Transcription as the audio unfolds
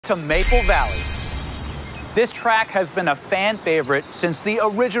To Maple Valley. This track has been a fan favorite since the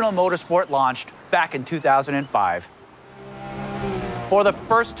original Motorsport launched back in 2005. For the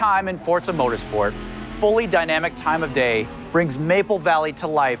first time in Forza Motorsport, fully dynamic time of day brings Maple Valley to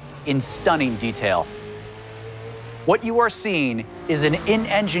life in stunning detail. What you are seeing is an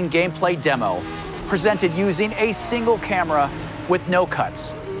in-engine gameplay demo presented using a single camera with no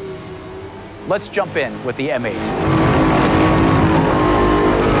cuts. Let's jump in with the M8.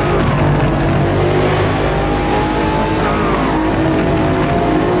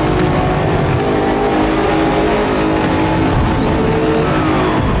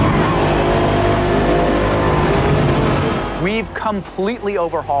 We've completely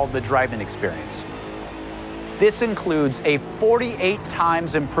overhauled the driving experience. This includes a 48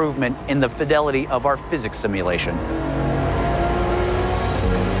 times improvement in the fidelity of our physics simulation.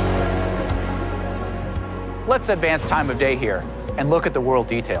 Let's advance time of day here and look at the world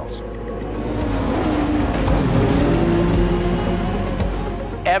details.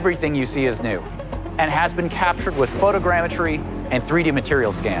 Everything you see is new and has been captured with photogrammetry and 3D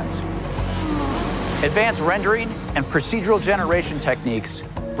material scans. Advanced rendering and procedural generation techniques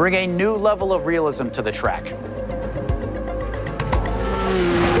bring a new level of realism to the track.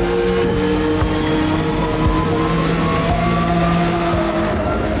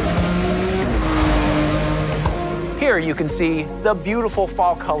 Here you can see the beautiful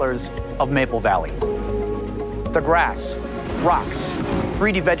fall colors of Maple Valley. The grass, rocks,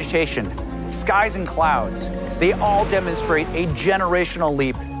 3D vegetation, skies and clouds, they all demonstrate a generational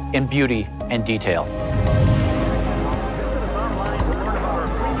leap in beauty and detail.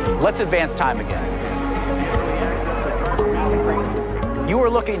 Let's advance time again. You are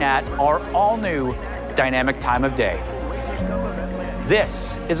looking at our all-new dynamic time of day.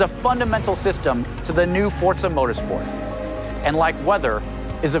 This is a fundamental system to the new Forza Motorsport, and like weather,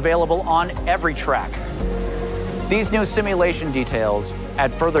 is available on every track. These new simulation details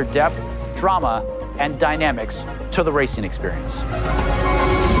add further depth, drama, and dynamics to the racing experience.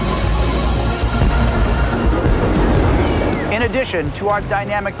 In addition to our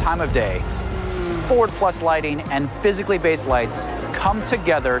dynamic time of day, Forward Plus lighting and physically based lights come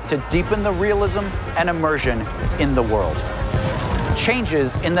together to deepen the realism and immersion in the world.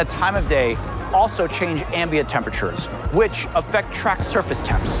 Changes in the time of day also change ambient temperatures, which affect track surface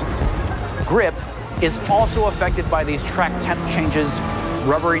temps. Grip is also affected by these track temp changes,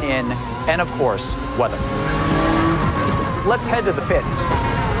 rubbering in, and of course, weather. Let's head to the pits.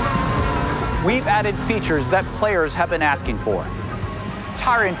 We've added features that players have been asking for.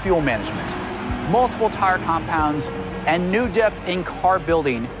 Tire and fuel management, multiple tire compounds, and new depth in car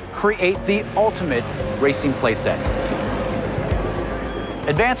building create the ultimate racing playset.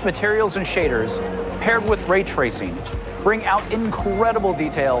 Advanced materials and shaders, paired with ray tracing, bring out incredible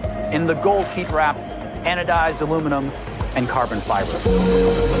detail in the gold heat wrap, anodized aluminum, and carbon fiber.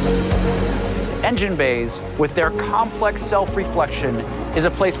 Engine bays, with their complex self-reflection, is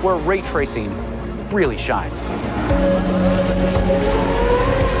a place where ray tracing really shines.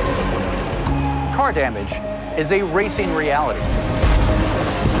 Car damage is a racing reality.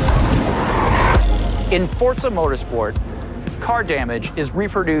 In Forza Motorsport, car damage is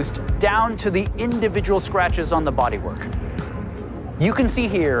reproduced down to the individual scratches on the bodywork. You can see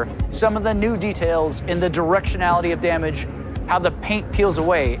here some of the new details in the directionality of damage, how the paint peels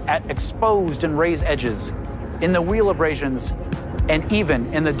away at exposed and raised edges, in the wheel abrasions, and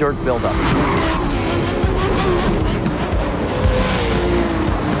even in the dirt buildup.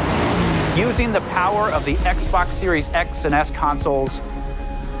 Using the power of the Xbox Series X and S consoles,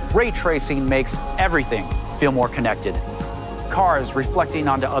 ray tracing makes everything feel more connected. Cars reflecting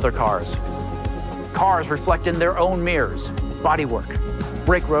onto other cars. Cars reflect in their own mirrors, bodywork,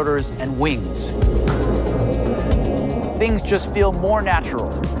 brake rotors, and wings. Things just feel more natural,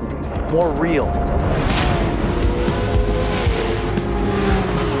 more real.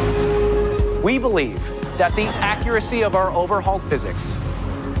 We believe that the accuracy of our overhauled physics,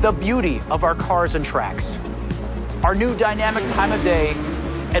 the beauty of our cars and tracks, our new dynamic time of day,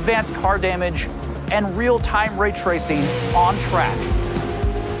 advanced car damage, and real-time ray tracing on track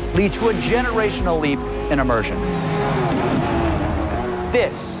lead to a generational leap in immersion.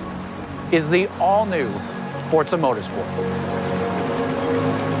 This is the all-new Forza Motorsport.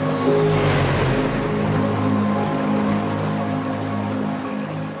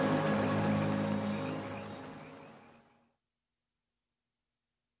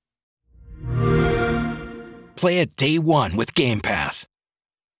 Play it day one with Game Pass.